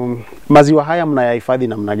 maziwa haya mnayahifadhi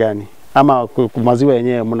namna gani? Ama maziwa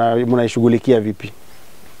yenyewe mnaishughulikia vipi?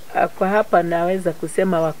 Kwa hapa naweza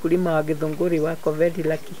kusema wakulima wa Githunguri wako very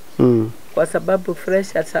lucky. Kwa sababu fresh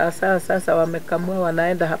sasa wamekamua,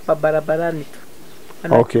 wanaenda hapa barabarani tu.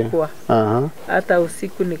 Wanachukua. Okay. Hata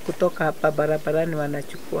usiku ni kutoka hapa barabarani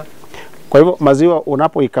wanachukua. Kwa hivyo maziwa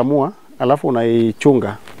unapoikamua alafu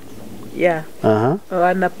unaichunga. Yeah.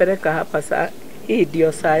 Wanapeleka hapa hii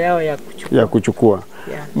ndio saa yao ya kuchukua. Ya kuchukua.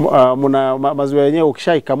 Yeah. Maziwa yenyewe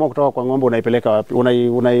ukishaikamua kutoka kwa ng'ombe unaipeleka wapi?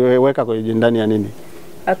 Unaiweka kwenye ndani ya nini?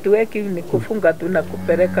 Hatuweki, ni kufunga tu na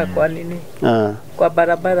kupeleka kwa nini? Kwa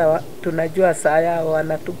barabara tunajua saa yao,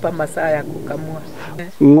 wanatupa masaa ya kukamua.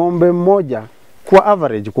 Ng'ombe mmoja kwa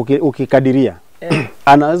average ukikadiria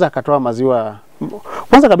anaweza katoa maziwa.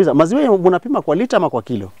 Kwanza kabisa, maziwa mnapima kwa lita ama kwa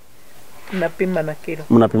kilo? Tunapima na kilo.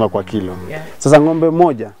 Mnapima kwa kilo. Yeah. Sasa ng'ombe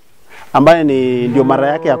mmoja ambaye ndio mara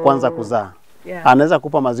yake ya kwanza kuzaa, anaweza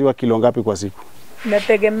kupa maziwa kilo ngapi kwa siku?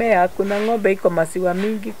 Nategemea, kuna ng'ombe iko maziwa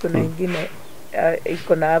mingi, kuna ingine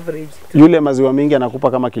iko na average. Yule maziwa mingi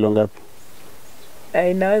anakupa kama kilo ngapi?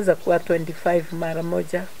 Inaweza kuwa 25 mara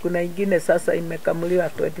moja. Kuna ingine sasa imekamuliwa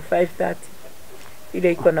 25-30.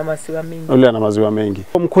 Ile iko na maziwa mingi. Yule ana maziwa mengi.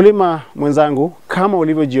 Mkulima mwenzangu, kama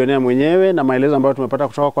ulivyojionea mwenyewe na maelezo ambayo tumepata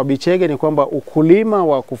kutoka kwa Bichege, ni kwamba ukulima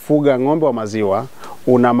wa kufuga ng'ombe wa maziwa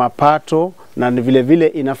una mapato na vile vile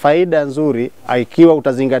ina faida nzuri ikiwa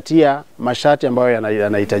utazingatia masharti ambayo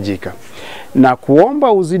yanahitajika. Na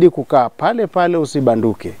kuomba uzidi kukaa pale pale,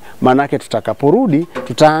 usibanduke. Manake tutakaporudi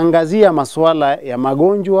tutaangazia masuala ya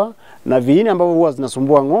magonjwa na viini ambavyo huwa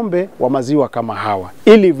zinasumbua ng'ombe wa maziwa kama hawa,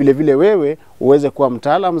 ili vile vile wewe uweze kuwa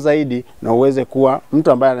mtaalamu zaidi na uweze kuwa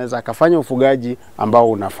mtu ambaye anaweza akafanya ufugaji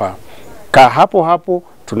ambao unafaa. Kaa hapo hapo,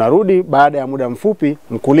 tunarudi baada ya muda mfupi.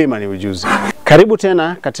 Mkulima ni Ujuzi. Karibu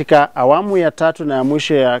tena katika awamu ya 3 na ya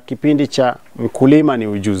mwisho ya kipindi cha Mkulima ni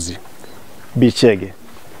Ujuzi. Bichege,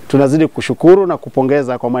 tunazidi kushukuru na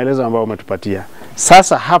kupongeza kwa maelezo ambayo umetupatia.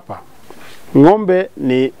 Sasa hapa, ng'ombe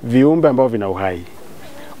ni viumbe ambao vina uhai.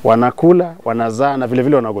 Wanakula, wanazaa na vile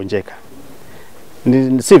vile wanagonjeka.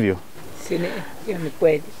 Sivyo? Hiyo ni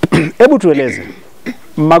kweli. Hebu tueleze,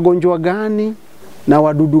 magonjwa gani na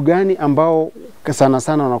wadudu gani ambao sana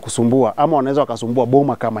sana wanakusumbua ama wanaweza wakasumbua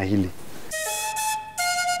boma kama hili?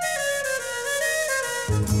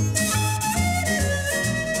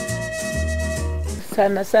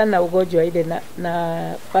 Sana sana ugonjwa ile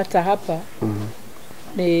napata hapa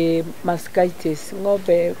ni mastitis.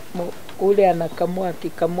 Ng'ombe ule anakamua,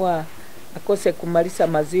 akikamua akose kumaliza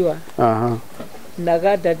maziwa. Na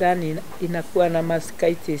gada ndani inakuwa na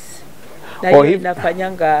mastitis. Na hiyo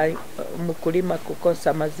inafanyanga mkulima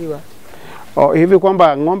kukosa maziwa. Hivi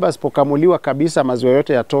kwamba ng'ombe asipokamuliwa kabisa maziwa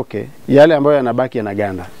yote yatoke, yale ambayo yanabaki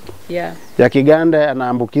yanaganda. Yeah. Yakiganda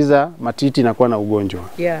yanaambukiza matiti na kuwa na ugonjwa.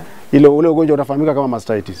 Yeah. Ule ugonjwa unafahamika kama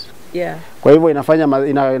mastitis. Yeah. Kwa hivyo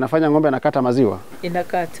inafanya ng'ombe anakata maziwa.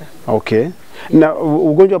 Inakata. Okay. Yeah. Na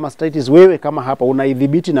ugonjwa wa mastitis wewe kama hapa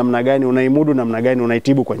unaidhibiti namna gani, unaimudu namna gani,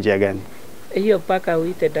 unaitibu kwa njia gani? Hiyo paka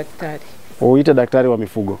uite daktari. Uite daktari wa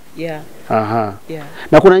mifugo. Yeah. Aha. Yeah.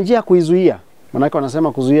 Na kuna njia ya kuizuia Manake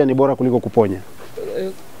wanasema kuzuia ni bora kuliko kuponya.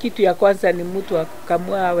 Kitu ya kwanza ni mtu wa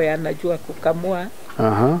kukamua awe anajua kukamua.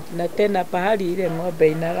 Na tena pahali ile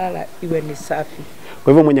ng'ombe inalala iwe ni safi.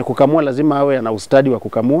 Kwa hivyo mwenye kukamua lazima awe ana ustadi wa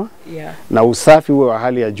kukamua. Na usafi uwe wa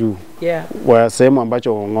hali ya juu. Wa sehemu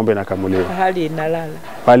ambacho ng'ombe inakamuliwa. Pahali inalala.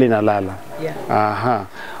 Pahali inalala.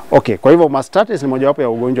 Okay, kwa hivyo mastitis ni mojawapo ya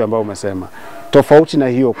ugonjwa ambao umesema. Tofauti na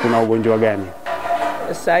hiyo kuna ugonjwa gani?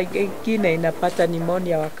 Saa ingine inapata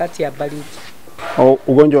pneumonia wakati ya baridi.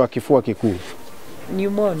 Ugonjwa wa kifua kikuu.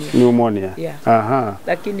 Pneumonia.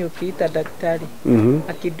 Lakini ukiita daktari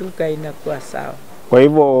akiduka inakuwa sawa. Kwa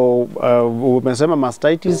hivyo umesema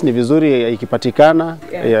mastitis ni vizuri ikipatikana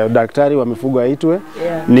daktari wa mifugo aitwe.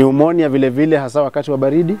 Pneumonia vile vile hasa wakati wa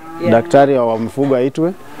baridi daktari wa mifugo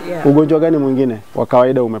aitwe. Ugonjwa gani mwingine wa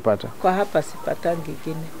kawaida umepata? Kwa hapa sipatangi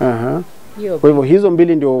kingine. Kwa hivyo hizo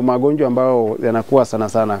mbili ndio magonjwa ambayo yanakuwa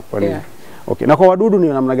sana kwa nini? Okay. Na kwa wadudu ni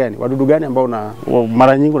namna gani? Wadudu gani ambao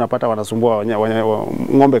mara nyingi unapata wanasumbua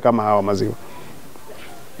ng'ombe kama hawa maziwa?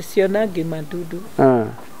 Sionagi madudu.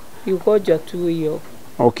 Ugonjwa tu hiyo.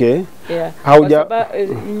 Okay.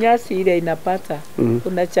 Nyasi ile inapata.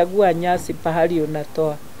 Unachagua nyasi pahali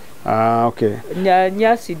unatoa. Okay.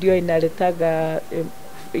 Nyasi ndio inaletaga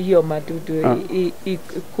hiyo madudu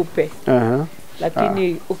ikupe.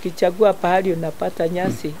 Lakini ukichagua pahali unapata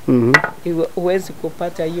nyasi, huwezi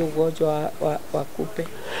kupata hiyo ugonjwa wa kupe.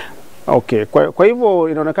 Okay, kwa hivyo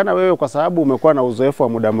inaonekana wewe kwa sababu umekuwa na uzoefu wa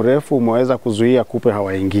muda mrefu umeweza kuzuia kupe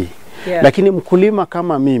hawaingii. Lakini mkulima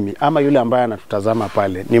kama mimi ama yule ambaye anatutazama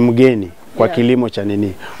pale ni mgeni kwa kilimo cha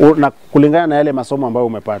nini? Na kulingana na yale masomo ambayo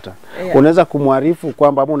umepata, unaweza kumwarifu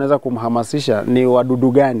kwamba ama unaweza kumhamasisha ni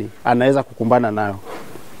wadudu gani anaweza kukumbana nayo?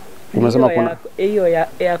 Umesema kuna hiyo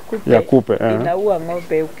ya kupe inaua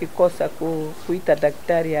ng'ombe ukikosa kuita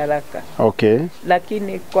daktari haraka. Okay.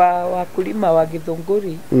 Lakini kwa wakulima wa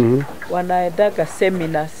Githunguri wanaendaga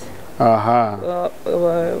seminars.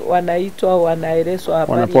 Wanaitwa wanaelezwa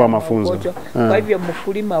habari ya mafunzo. Kwa hivyo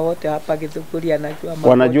mkulima wote hapa Githunguri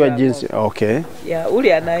wanajua jinsi. Okay.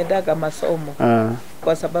 Ule anaendaga masomo.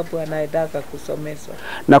 Kwa sababu anaendaga kusomeshwa.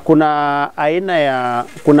 Na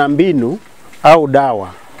kuna mbinu au dawa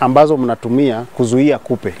ambazo mnatumia kuzuia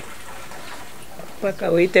kupe?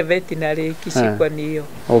 Paka uite veterinary kishikwa ni hiyo.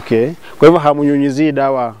 Okay. Kwa hivyo hamunyunyizii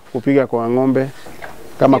dawa kupiga kwa ng'ombe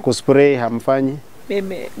kama kuspray hamfanyi?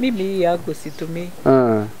 Mimi hii yangu situmii.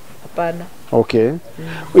 Hapana. Okay.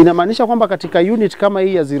 Inamaanisha kwamba katika unit kama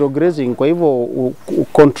hii ya zero grazing, kwa hivyo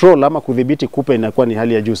control ama kudhibiti kupe inakuwa ni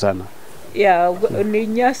hali ya juu sana. Ni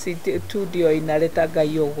nyasi tu ndio inaletaga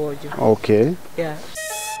hiyo ugonjwa. Okay.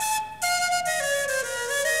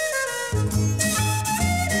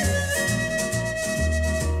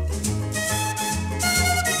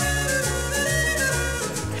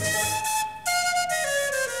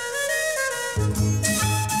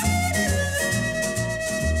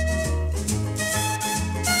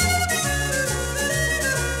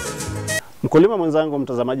 Mkulima mwenzangu,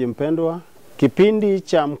 mtazamaji mpendwa, kipindi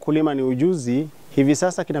cha Mkulima ni Ujuzi hivi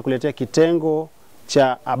sasa kinakuletea kitengo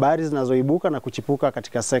cha habari zinazoibuka na kuchipuka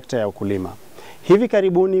katika sekta ya ukulima. Hivi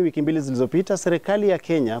karibuni, wiki mbili zilizopita, serikali ya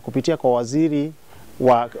Kenya kupitia kwa waziri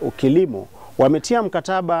wa kilimo wametia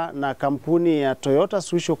mkataba na kampuni ya Toyota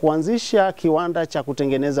Swisho kuanzisha kiwanda cha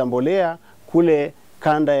kutengeneza mbolea kule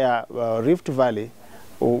kanda ya Rift Valley,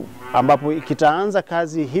 ambapo kitaanza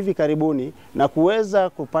kazi hivi karibuni na kuweza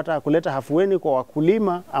kuleta hafueni kwa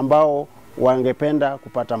wakulima ambao wangependa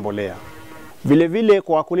kupata mbolea. Vile vile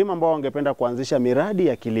kwa wakulima ambao wangependa kuanzisha miradi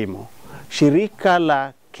ya kilimo, shirika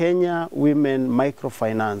la Kenya Women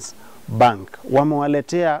Microfinance Bank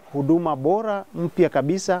wamewaletea huduma bora mpya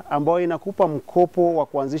kabisa ambayo inakupa mkopo wa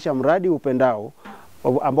kuanzisha mradi upendao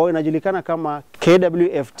ambao inajulikana kama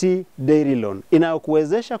KWFT Dairy Loan,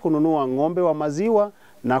 inayokuwezesha kununua ng'ombe wa maziwa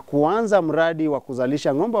na kuanza mradi wa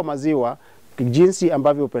kuzalisha ng'ombe wa maziwa jinsi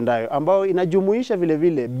ambavyo upendayo, ambao inajumuisha vile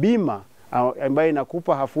vile bima ambayo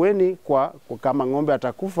inakupa hafueni kwa kama ng'ombe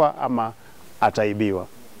atakufa ama ataibiwa.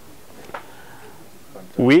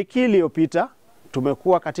 Wiki iliyopita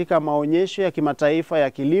tumekuwa katika maonyesho ya kimataifa ya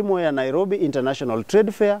kilimo ya Nairobi International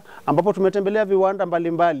Trade Fair, ambapo tumetembelea viwanda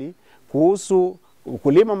mbalimbali kuhusu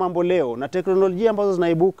ukulima mamboleo na teknolojia ambazo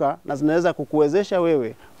zinaibuka na zinaweza kukuwezesha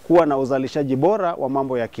wewe kuwa na uzalishaji bora wa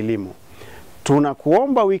mambo ya kilimo.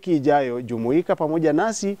 Tunakuomba wiki ijayo jumuika pamoja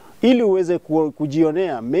nasi ili uweze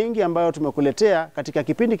kujionea mengi ambayo tumekuletea katika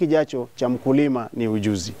kipindi kijacho cha Mkulima ni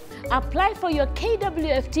Ujuzi. Apply for your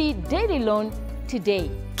KWFT Dairy Loan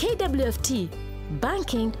today. KWFT,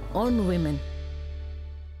 Banking on Women.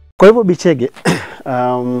 Kwa hivyo Bichege,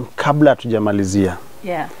 kabla tujamalizia,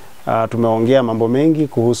 tumeongea mambo mengi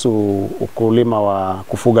kuhusu ukulima wa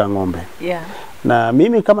kufuga ng'ombe. Yeah. Na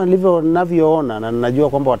mimi kama ninavyoona na ninajua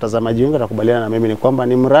kwamba watazamaji wengi watakubaliana na mimi ni kwamba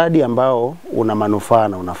ni mradi ambao una manufaa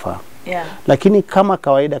na unafaa. Yeah. Lakini kama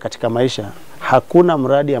kawaida katika maisha hakuna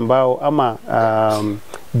mradi ambao ama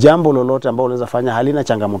jambo lolote ambao unaweza fanya halina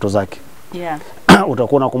changamoto zake. Yeah.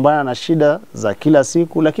 Utakuwa unakumbana na shida za kila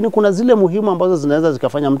siku, lakini kuna zile muhimu ambazo zinaweza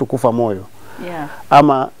zikafanya mtu kufa moyo. Yeah.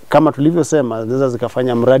 Ama kama tulivyosema zinaweza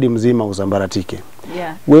zikafanya mradi mzima usambaratike.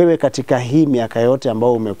 Yeah. Wewe katika hii miaka yote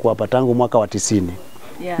ambao umekuwa hapa tangu mwaka wa 90,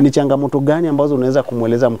 Yeah. ni changamoto gani ambazo unaweza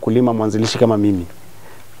kumweleza mkulima mwanzilishi kama mimi?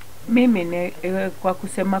 Mimi ni kwa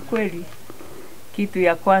kusema kweli, kitu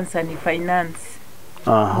ya kwanza ni finance.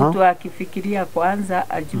 Mtu akifikiria kwanza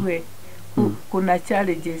ajue kuna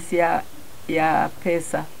challenges ya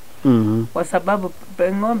pesa. Kwa sababu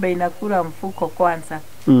ng'ombe inakula mfuko kwanza.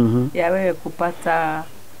 Ya wewe kupata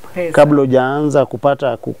pesa. Kabla hujaanza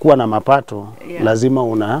kukuwa na mapato, yeah, lazima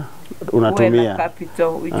unatumia na capital.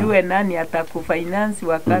 Ujue nani atakufinance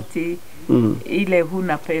wakati ile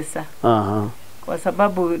huna pesa. Kwa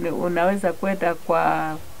sababu unaweza kwenda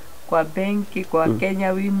kwa benki, kwa Kenya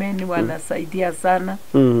Women wanasaidia sana.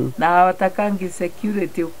 Na hawatakangi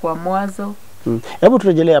security kwa mwanzo. Hebu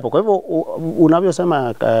turejelee hapo. Kwa hivyo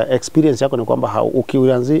unavyosema experience yako ni kwamba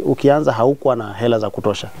ukianza haukuwa na hela za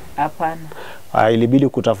kutosha? Hapana. Ilibidi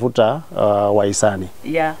kutafuta wahisani.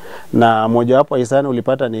 Yeah. Na moja wapo wahisani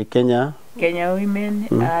ulipata ni Kenya Women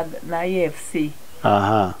na EFC.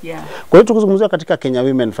 Yeah. Kwa hiyo tukizungumzia katika Kenya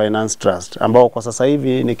Women Finance Trust ambao kwa sasa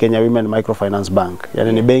hivi ni Kenya Women Microfinance Bank, yani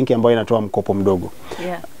yeah, ni benki ambayo inatoa mkopo mdogo.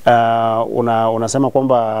 Yeah. Unasema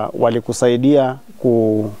kwamba walikusaidia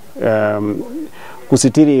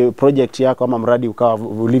kusitiri project yako ama mradi ukawa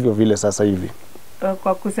ulivyo vile sasa hivi?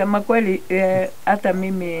 Kwa kusema kweli hata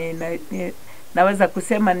mimi naweza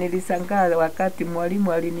kusema nilishangaa wakati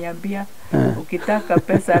mwalimu aliniambia ukitaka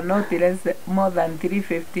pesa not less more than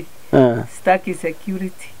 350 staki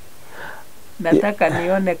security, nataka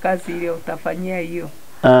nione kazi ile utafanyia hiyo.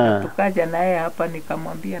 Tukaja naye hapa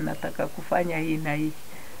nikamwambia nataka kufanya hii na hii,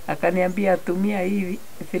 akaniambia tumia hii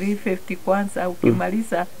 350 kwanza,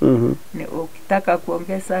 ukimaliza ukitaka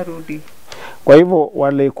kuongeza rudi. Kwa hivyo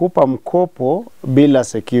walikupa mkopo bila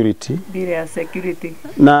security? Bila security.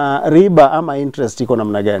 Na riba ama interest iko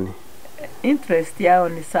namna gani? Interest yao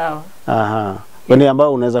ni sawa. Wani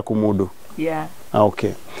ambao unaweza kumudu? Yeah.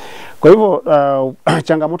 Okay. Kwa hivyo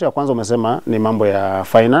changamoto ya kwanza umesema ni mambo ya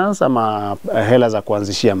finance ama hela za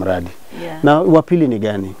kuanzishia mradi. Yeah. Na wa pili ni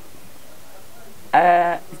gani?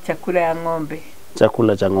 Chakula ya ng'ombe.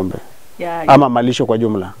 Chakula cha ng'ombe. Yeah, ama malisho kwa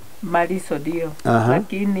jumla? Malisho ndio.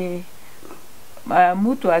 Lakini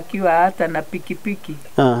mtu akiwa hata na pikipiki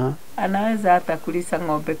anaweza hata kulisha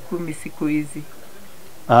ng'ombe 10 siku hizi.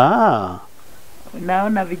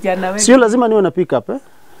 Naona vijana wengi. Sio lazima niwe na pick up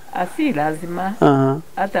Si lazima.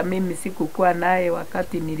 Hata mimi sikukuwa naye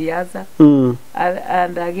wakati nilianza.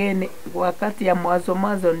 And again wakati ya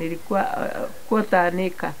mwanzo nilikuwa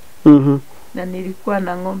kuotanika. Na nilikuwa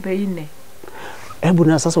na ng'ombe 4. Hebu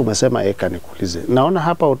na sasa umesema eka, nikuulize. Naona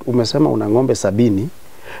hapa umesema una ng'ombe 70.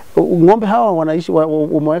 Ng'ombe hawa wanaishi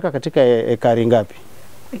umeweka katika ekari ngapi?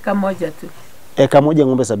 Eka moja tu. Eka moja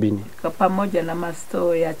ng'ombe 70. Pamoja na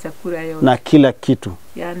masto ya chakula yote. Na kila kitu.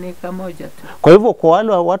 Yani eka moja tu. Kwa hivyo kwa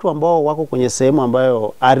wale watu ambao wako kwenye sehemu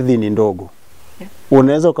ambayo ardhi ni ndogo,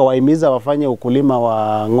 unaweza ukawahimiza wafanye ukulima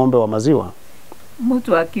wa ng'ombe wa maziwa?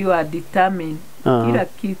 Mtu akiwa determined, kila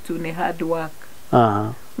kitu ni hard work.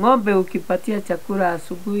 Ng'ombe ukipatia chakula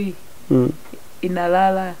asubuhi,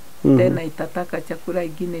 inalala, tena itataka chakula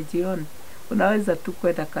ingine jioni. Unaweza tu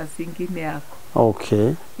kwenda kazi ingine yako.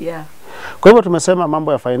 Okay. Yeah. Kwa hivyo tumesema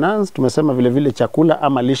mambo ya finance, tumesema vile vile chakula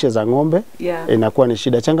ama lishe za ng'ombe, yeah, inakuwa ni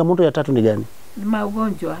shida. Changamoto ya tatu ni gani? Ni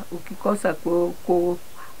magonjwa. Ukikosa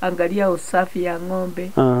kuangalia usafi ya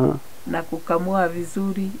ng'ombe na kukamua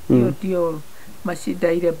vizuri, hiyo ndio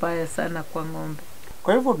mashida ile baya sana kwa ng'ombe.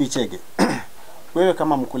 Kwa hivyo Bichege, wewe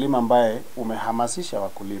kama mkulima ambaye umehamasisha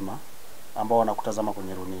wakulima ambao wanakutazama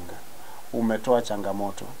kwenye runinga, umetoa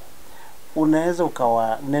changamoto, unaweza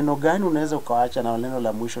neno gani unaweza ukawaacha na neno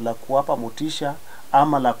la mwisho la kuwapa motisha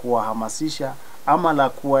ama la kuwahamasisha ama la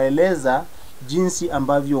kuwaeleza jinsi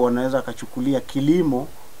ambavyo wanaweza kachukulia kilimo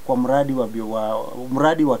kwa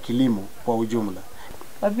mradi wa kilimo kwa ujumla?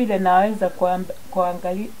 Kwa vile naweza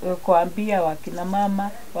kuambia wakina mama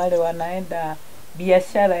wale wanaenda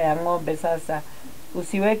biashara ya ng'ombe, sasa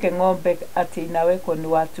usiweke ng'ombe ati inawekwa ni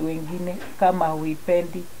watu wengine kama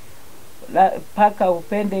huipendi. Paka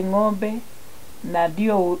upende ng'ombe na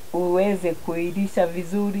ndio uweze kuilisha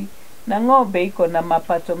vizuri, na ng'ombe iko na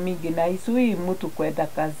mapato mingi na isui mtu kwenda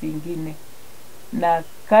kazi ingine. na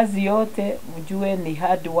kazi yote mjue ni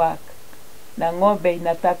hard work, na ng'ombe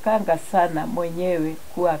inatakanga sana mwenyewe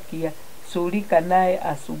kuwa sulika naye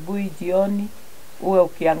asubuhi, jioni, uwe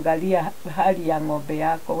ukiangalia hali ya ng'ombe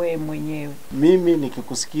yako wewe mwenyewe. Mimi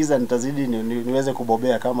nikikusikiza nitazidi niweze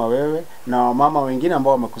kubobea kama wewe, na wamama wengine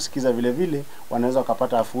ambao wamekusikiza vile vile wanaweza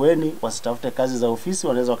wakapata afueni, wasitafute kazi za ofisi,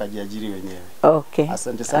 wanaweza wakajiajiri wenyewe. Okay.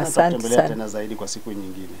 Asante sana, tutatembelea tena zaidi kwa siku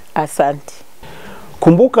nyingine. Asante.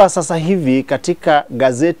 Kumbuka sasa hivi katika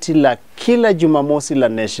gazeti la kila Jumamosi la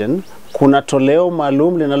Nation kuna toleo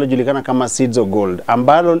maalum linalojulikana kama Seeds of Gold,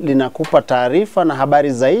 ambalo linakupa taarifa na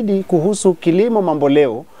habari zaidi kuhusu kilimo mambo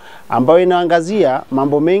leo, ambayo inaangazia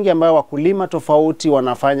mambo mengi ambayo wakulima tofauti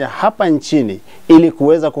wanafanya hapa nchini ili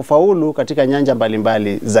kuweza kufaulu katika nyanja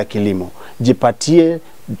mbalimbali za kilimo. Jipatie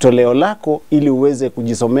toleo lako ili uweze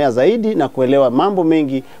kujisomea zaidi na kuelewa mambo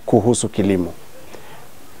mengi kuhusu kilimo.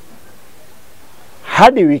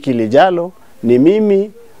 Hadi wiki lijalo, ni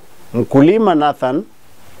mimi Mkulima Nathan,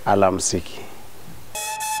 alamsiki.